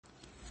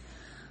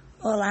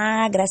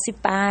Olá, graça e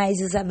paz,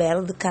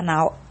 Isabela do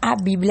canal A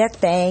Bíblia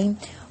Tem.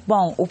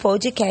 Bom, o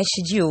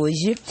podcast de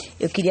hoje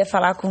eu queria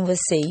falar com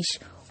vocês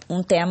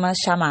um tema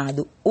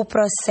chamado O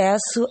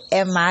processo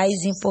é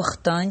mais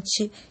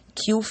importante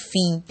que o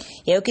fim.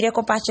 E aí eu queria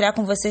compartilhar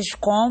com vocês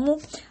como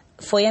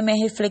foi a minha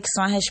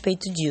reflexão a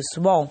respeito disso.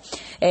 Bom,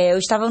 eu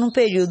estava num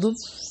período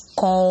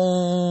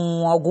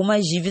com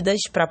algumas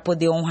dívidas para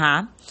poder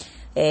honrar,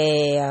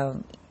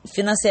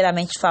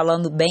 financeiramente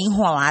falando, bem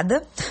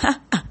enrolada.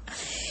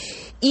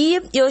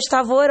 E eu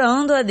estava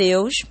orando a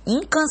Deus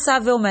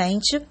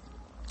incansavelmente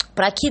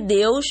para que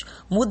Deus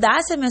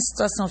mudasse a minha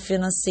situação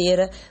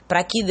financeira,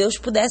 para que Deus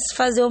pudesse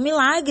fazer o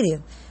milagre,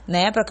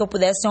 né? Para que eu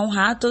pudesse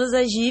honrar todas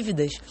as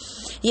dívidas.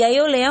 E aí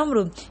eu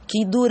lembro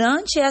que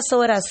durante essa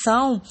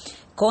oração,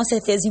 com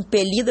certeza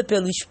impelida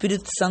pelo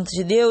Espírito Santo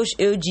de Deus,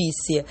 eu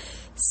disse: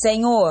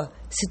 Senhor,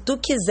 se tu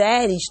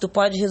quiseres, tu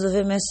pode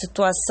resolver minha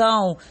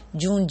situação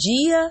de um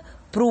dia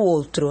para o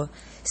outro.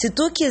 Se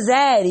tu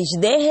quiseres,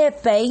 de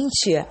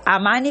repente, a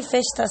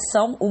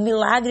manifestação, o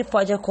milagre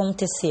pode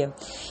acontecer.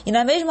 E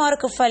na mesma hora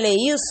que eu falei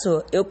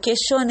isso, eu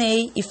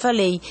questionei e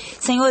falei: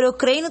 Senhor, eu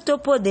creio no teu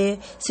poder.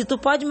 Se tu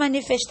pode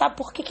manifestar,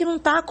 por que não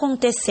está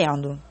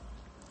acontecendo?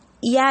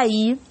 E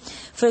aí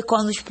foi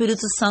quando o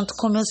Espírito Santo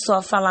começou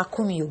a falar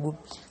comigo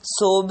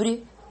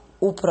sobre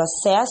o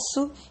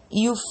processo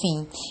e o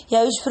fim. E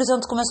aí o Espírito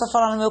Santo começou a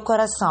falar no meu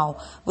coração: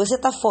 você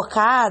está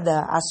focada,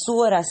 a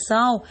sua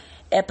oração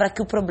é para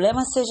que o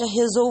problema seja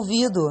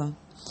resolvido.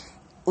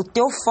 O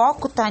teu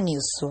foco está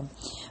nisso.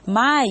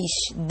 Mas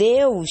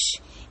Deus,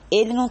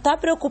 Ele não está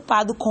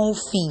preocupado com o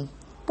fim.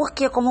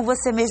 Porque, como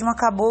você mesmo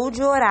acabou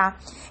de orar,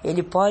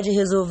 Ele pode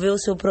resolver o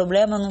seu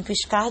problema num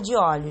piscar de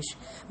olhos.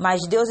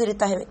 Mas Deus, Ele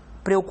está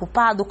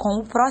preocupado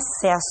com o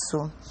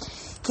processo.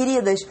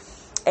 Queridas,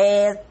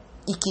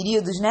 e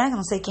queridos, né?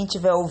 Não sei quem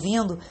estiver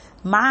ouvindo,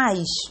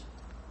 mas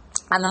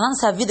na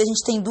nossa vida a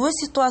gente tem duas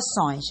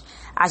situações.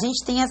 A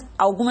gente tem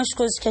algumas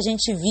coisas que a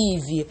gente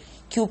vive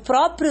que o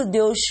próprio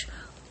Deus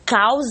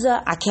causa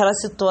aquela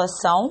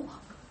situação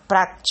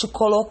para te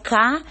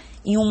colocar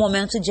em um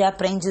momento de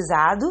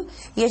aprendizado,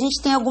 e a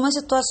gente tem algumas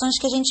situações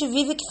que a gente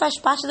vive que faz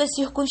parte das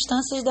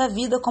circunstâncias da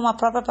vida, como a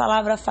própria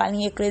palavra fala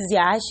em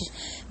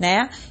Eclesiastes,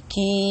 né?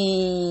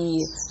 Que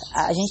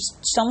a gente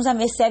estamos à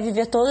mercê a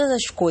viver todas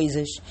as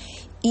coisas.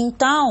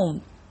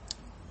 Então,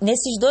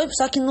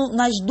 só que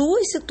nas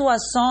duas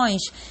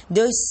situações,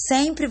 Deus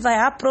sempre vai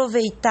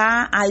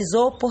aproveitar as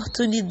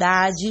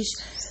oportunidades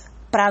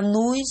para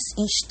nos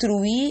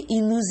instruir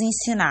e nos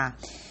ensinar.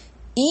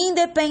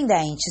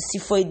 Independente se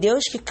foi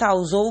Deus que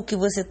causou o que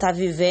você está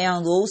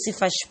vivendo ou se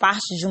faz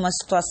parte de uma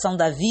situação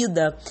da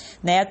vida,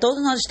 né?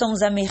 Todos nós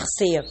estamos à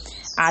mercê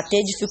a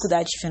ter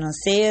dificuldades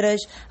financeiras,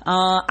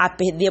 a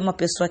perder uma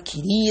pessoa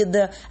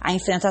querida, a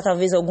enfrentar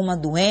talvez alguma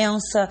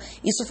doença.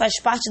 Isso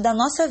faz parte da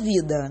nossa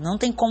vida, não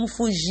tem como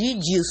fugir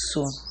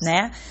disso,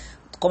 né?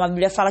 Como a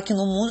Bíblia fala que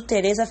no mundo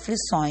tereis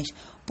aflições.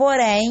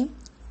 Porém,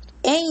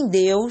 em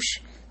Deus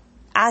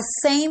há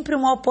sempre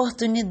uma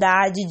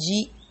oportunidade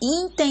de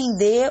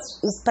entender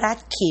o pra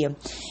quê.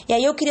 E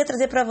aí eu queria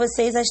trazer para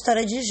vocês a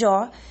história de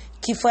Jó,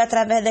 que foi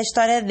através da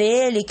história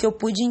dele que eu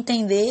pude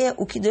entender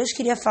o que Deus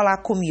queria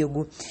falar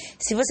comigo.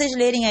 Se vocês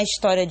lerem a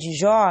história de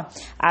Jó,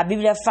 a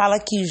Bíblia fala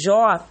que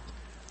Jó,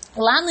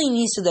 lá no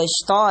início da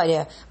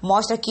história,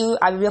 mostra que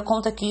a Bíblia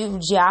conta que o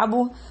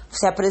diabo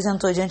se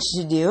apresentou diante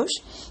de Deus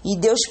e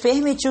Deus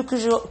permitiu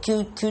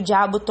que o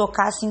diabo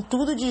tocasse em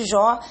tudo de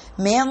Jó,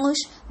 menos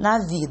na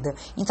vida.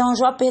 Então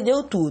Jó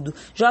perdeu tudo.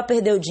 Jó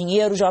perdeu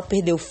dinheiro, Jó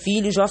perdeu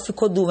filho, Jó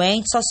ficou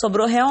doente, só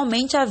sobrou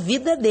realmente a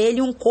vida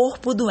dele, um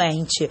corpo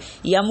doente.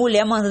 E a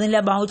mulher mandando ele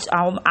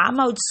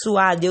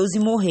amaldiçoar a Deus e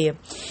morrer.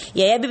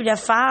 E aí a Bíblia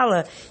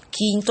fala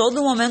que em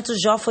todo momento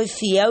Jó foi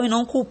fiel e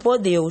não culpou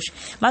Deus.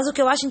 Mas o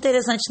que eu acho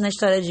interessante na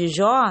história de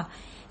Jó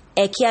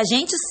é que a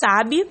gente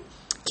sabe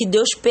que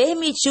Deus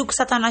permitiu que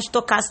Satanás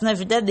tocasse na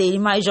vida dele,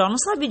 mas Jó não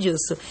sabe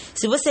disso.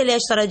 Se você ler a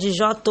história de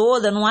Jó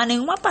toda, não há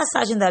nenhuma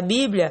passagem da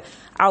Bíblia,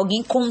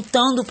 alguém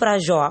contando para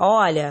Jó: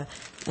 olha,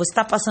 você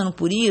está passando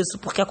por isso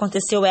porque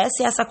aconteceu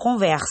essa e essa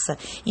conversa.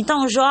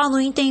 Então Jó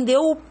não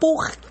entendeu o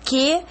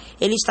porquê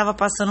ele estava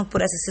passando por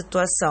essa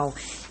situação.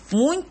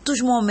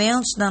 Muitos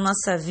momentos da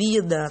nossa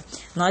vida,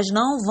 nós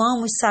não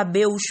vamos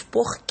saber os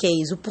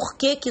porquês, o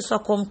porquê que isso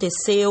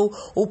aconteceu,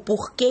 o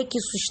porquê que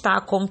isso está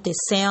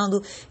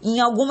acontecendo. Em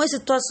algumas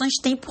situações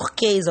tem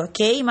porquês,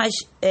 ok? Mas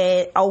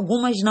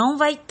algumas não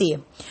vai ter.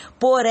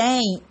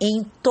 Porém,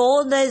 em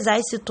todas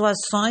as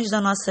situações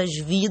das nossas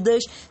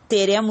vidas,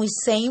 teremos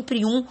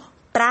sempre um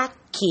pra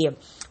quê?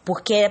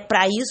 Porque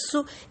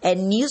é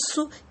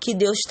nisso que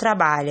Deus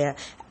trabalha.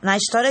 Na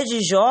história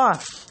de Jó,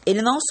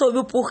 ele não soube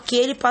o porquê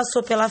ele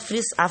passou pela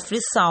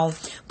aflição.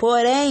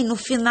 Porém, no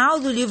final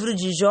do livro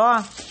de Jó,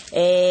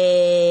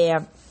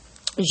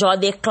 Jó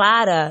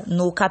declara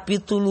no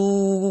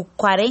capítulo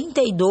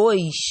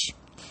 42,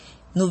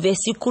 no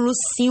versículo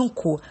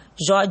 5,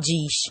 Jó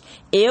diz: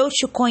 eu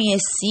te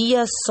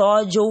conhecia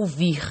só de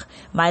ouvir,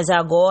 mas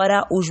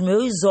agora os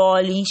meus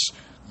olhos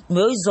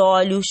meus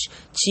olhos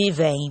te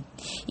veem.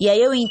 E aí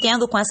eu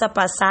entendo com essa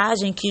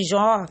passagem que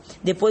Jó,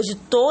 depois de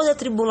toda a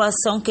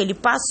tribulação que ele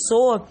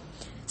passou,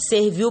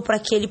 serviu para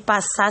que ele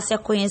passasse a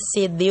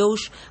conhecer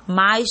Deus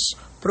mais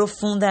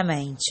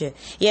profundamente.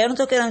 E aí eu não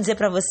estou querendo dizer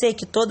para você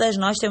que todas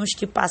nós temos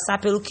que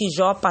passar pelo que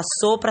Jó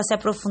passou para se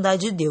aprofundar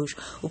de Deus.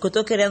 O que eu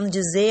estou querendo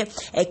dizer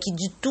é que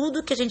de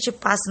tudo que a gente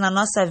passa na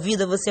nossa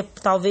vida, você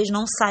talvez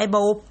não saiba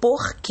o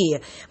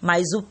porquê,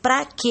 mas o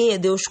para quê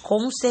Deus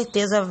com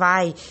certeza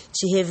vai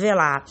te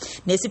revelar.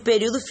 Nesse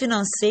período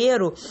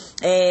financeiro,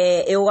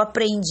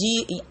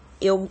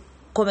 eu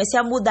comecei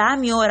a mudar a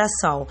minha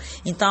oração.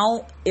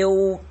 Então,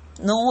 eu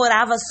não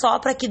orava só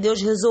para que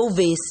Deus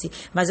resolvesse,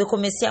 mas eu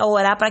comecei a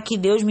orar para que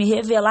Deus me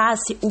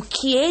revelasse o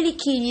que Ele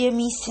queria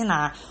me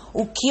ensinar,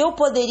 o que eu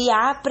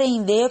poderia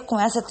aprender com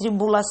essa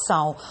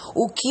tribulação,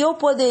 o que eu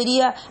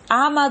poderia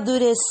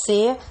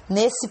amadurecer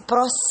nesse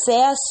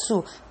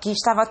processo que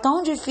estava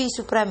tão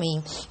difícil para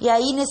mim. E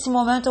aí, nesse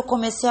momento, eu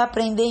comecei a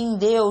aprender em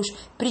Deus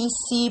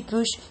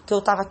princípios que eu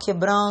estava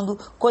quebrando,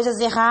 coisas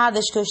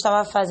erradas que eu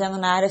estava fazendo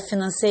na área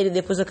financeira, e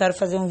depois eu quero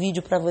fazer um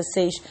vídeo para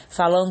vocês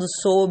falando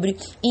sobre.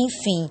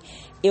 Enfim,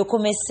 eu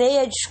comecei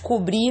a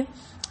descobrir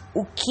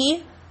o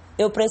que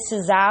eu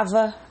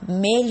precisava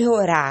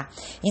melhorar.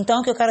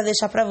 Então, o que eu quero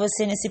deixar para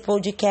você nesse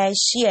podcast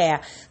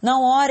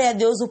não ore a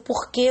Deus o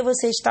porquê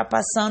você está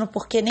passando,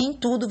 porque nem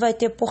tudo vai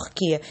ter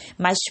porquê,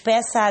 mas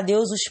peça a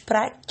Deus os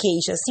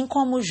praquês. Assim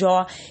como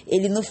Jó,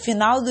 ele no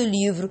final do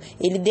livro,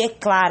 ele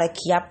declara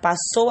que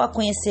passou a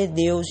conhecer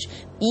Deus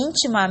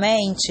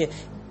intimamente.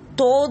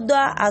 Toda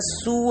a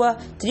sua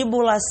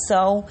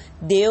tribulação,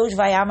 Deus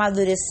vai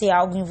amadurecer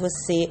algo em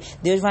você,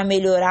 Deus vai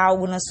melhorar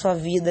algo na sua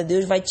vida,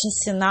 Deus vai te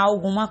ensinar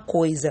alguma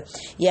coisa.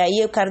 E aí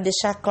eu quero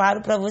deixar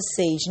claro para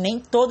vocês, nem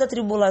toda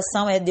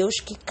tribulação é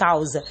Deus que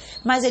causa,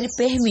 mas Ele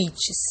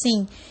permite,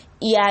 sim.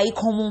 E aí,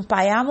 como um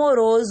pai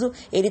amoroso,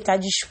 Ele está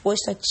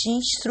disposto a te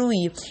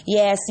instruir. E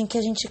é assim que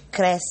a gente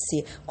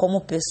cresce, como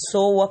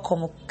pessoa,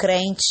 como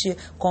crente,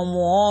 como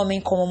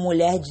homem, como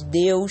mulher de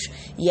Deus.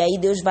 E aí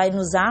Deus vai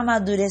nos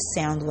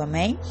amadurecendo,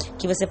 amém?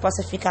 Que você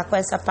possa ficar com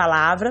essa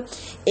palavra.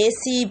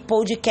 Esse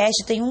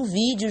podcast tem um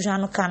vídeo já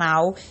no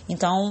canal,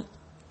 então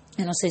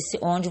eu não sei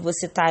onde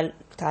você está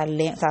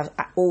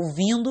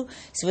ouvindo.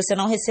 Se você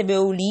não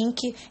recebeu o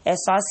link, é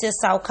só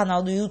acessar o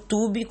canal do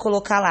YouTube e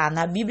colocar lá,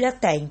 na Bíblia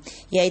tem.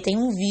 E aí tem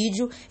um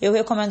vídeo, eu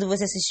recomendo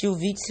você assistir o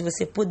vídeo se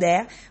você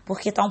puder,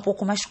 porque tá um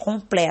pouco mais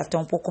completo, é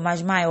um pouco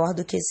mais maior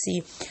do que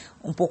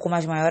um pouco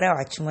mais maior é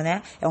ótimo,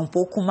 né? É um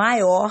pouco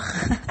maior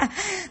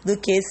do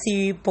que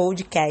esse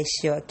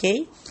podcast,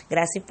 ok?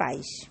 Graça e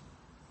paz.